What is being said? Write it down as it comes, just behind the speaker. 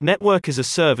Network as a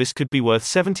service could be worth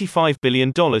 $75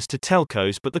 billion to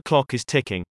telcos, but the clock is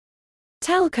ticking.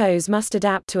 Telcos must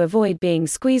adapt to avoid being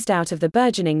squeezed out of the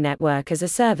burgeoning network as a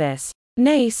service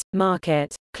 (NAS)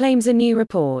 market, claims a new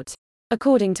report.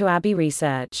 According to Abbey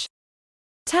Research.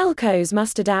 Telcos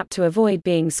must adapt to avoid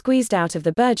being squeezed out of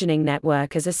the burgeoning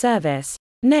network as a service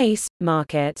 (NAS)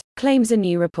 market, claims a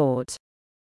new report.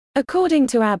 According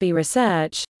to Abbey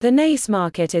Research, the NAS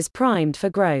market is primed for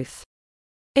growth.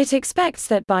 It expects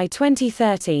that by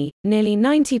 2030, nearly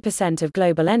 90% of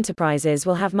global enterprises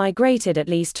will have migrated at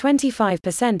least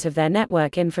 25% of their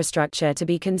network infrastructure to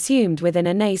be consumed within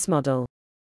a NAS model.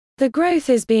 The growth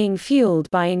is being fueled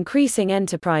by increasing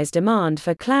enterprise demand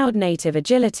for cloud-native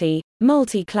agility,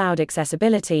 multi-cloud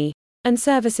accessibility, and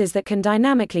services that can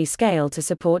dynamically scale to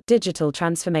support digital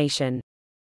transformation.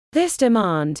 This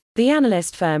demand, the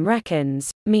analyst firm reckons,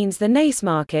 means the NAS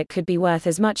market could be worth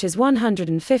as much as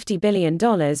 $150 billion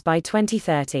by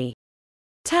 2030.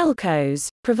 Telcos,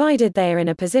 provided they are in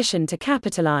a position to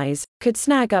capitalize, could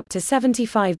snag up to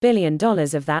 $75 billion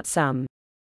of that sum.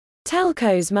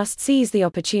 Telcos must seize the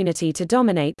opportunity to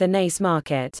dominate the NAS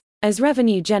market, as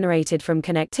revenue generated from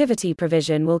connectivity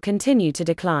provision will continue to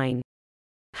decline.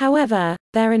 However,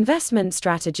 their investment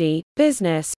strategy,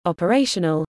 business,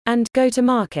 operational, and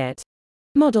go-to-market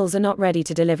models are not ready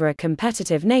to deliver a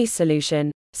competitive NAS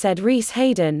solution, said Reese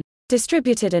Hayden,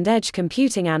 distributed and edge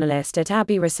computing analyst at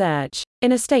Abbey Research,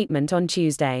 in a statement on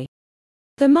Tuesday.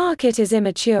 The market is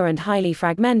immature and highly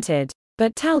fragmented,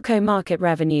 but telco market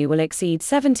revenue will exceed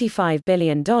 $75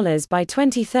 billion by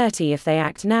 2030 if they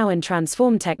act now and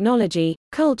transform technology,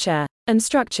 culture, and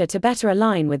structure to better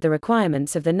align with the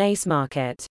requirements of the NAS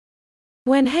market.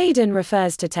 When Hayden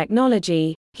refers to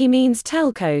technology, he means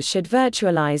telcos should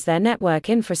virtualize their network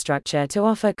infrastructure to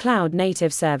offer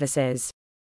cloud-native services.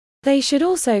 They should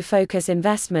also focus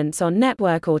investments on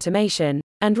network automation,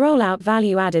 and roll out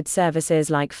value-added services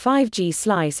like 5G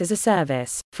slice as a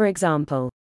service, for example.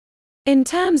 In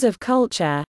terms of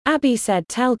culture, Abbey said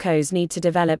telcos need to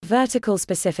develop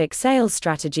vertical-specific sales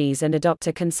strategies and adopt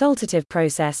a consultative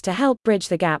process to help bridge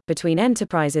the gap between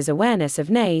enterprises' awareness of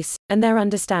NAS and their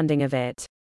understanding of it.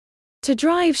 To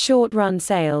drive short-run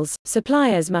sales,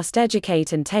 suppliers must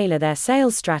educate and tailor their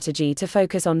sales strategy to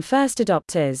focus on first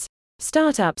adopters,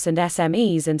 startups and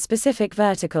SMEs and specific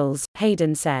verticals,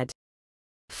 Hayden said.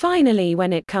 Finally,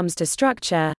 when it comes to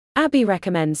structure, Abbey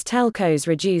recommends telcos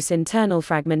reduce internal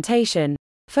fragmentation,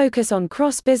 focus on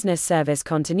cross-business service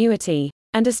continuity,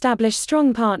 and establish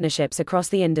strong partnerships across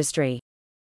the industry.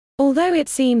 Although it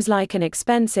seems like an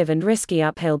expensive and risky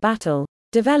uphill battle,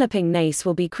 developing NAS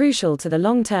will be crucial to the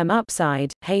long-term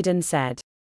upside, Hayden said.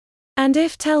 And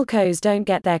if telcos don't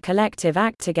get their collective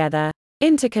act together,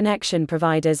 interconnection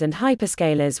providers and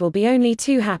hyperscalers will be only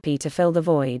too happy to fill the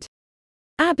void.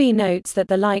 Abbey notes that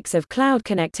the likes of cloud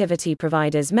connectivity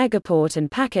providers Megaport and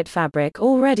Packet Fabric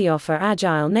already offer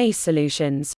agile NAS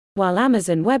solutions, while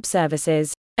Amazon Web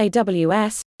Services,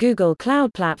 AWS, Google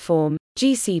Cloud Platform,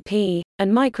 GCP,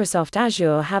 and Microsoft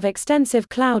Azure have extensive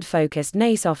cloud-focused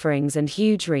NAS offerings and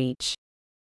huge reach.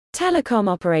 Telecom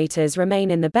operators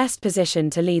remain in the best position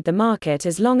to lead the market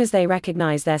as long as they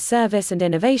recognize their service and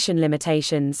innovation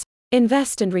limitations,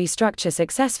 invest and restructure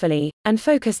successfully, and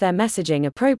focus their messaging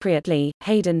appropriately,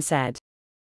 Hayden said.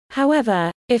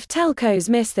 However, if telcos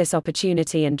miss this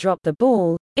opportunity and drop the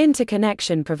ball,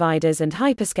 interconnection providers and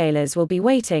hyperscalers will be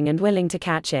waiting and willing to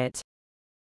catch it.